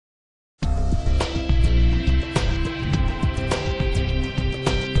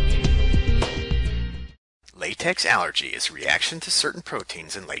latex allergy is a reaction to certain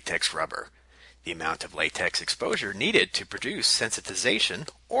proteins in latex rubber. The amount of latex exposure needed to produce sensitization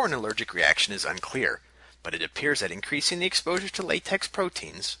or an allergic reaction is unclear, but it appears that increasing the exposure to latex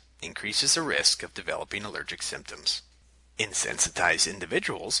proteins increases the risk of developing allergic symptoms. In sensitized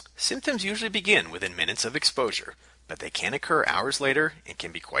individuals, symptoms usually begin within minutes of exposure, but they can occur hours later and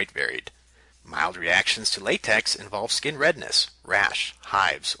can be quite varied. Mild reactions to latex involve skin redness, rash,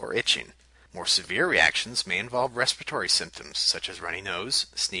 hives, or itching. More severe reactions may involve respiratory symptoms such as runny nose,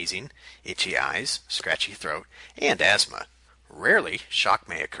 sneezing, itchy eyes, scratchy throat, and asthma. Rarely, shock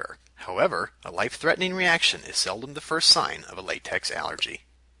may occur. However, a life-threatening reaction is seldom the first sign of a latex allergy.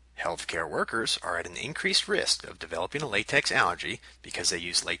 Healthcare workers are at an increased risk of developing a latex allergy because they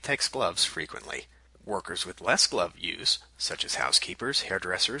use latex gloves frequently. Workers with less glove use, such as housekeepers,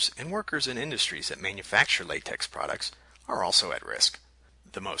 hairdressers, and workers in industries that manufacture latex products, are also at risk.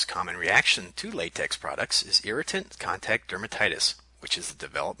 The most common reaction to latex products is irritant contact dermatitis, which is the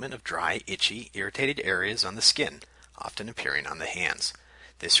development of dry, itchy, irritated areas on the skin, often appearing on the hands.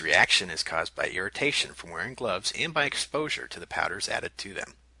 This reaction is caused by irritation from wearing gloves and by exposure to the powders added to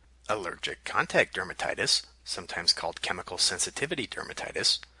them. Allergic contact dermatitis, sometimes called chemical sensitivity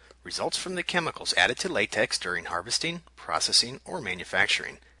dermatitis, results from the chemicals added to latex during harvesting, processing, or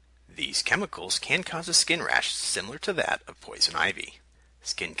manufacturing. These chemicals can cause a skin rash similar to that of poison ivy.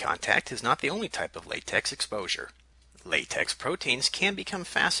 Skin contact is not the only type of latex exposure. Latex proteins can become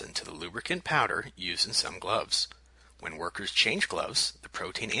fastened to the lubricant powder used in some gloves. When workers change gloves, the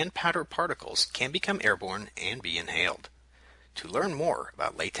protein and powder particles can become airborne and be inhaled. To learn more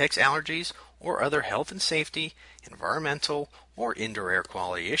about latex allergies or other health and safety, environmental, or indoor air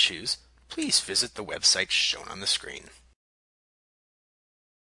quality issues, please visit the website shown on the screen.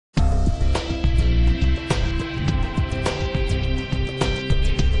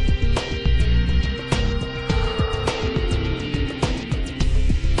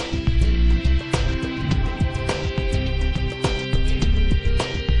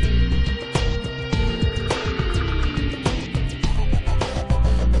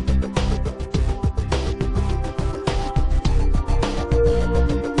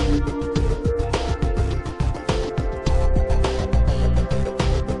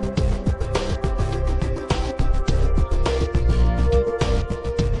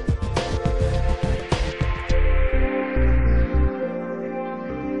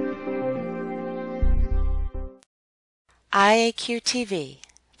 IAQ TV,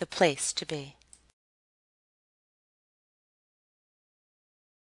 the place to be.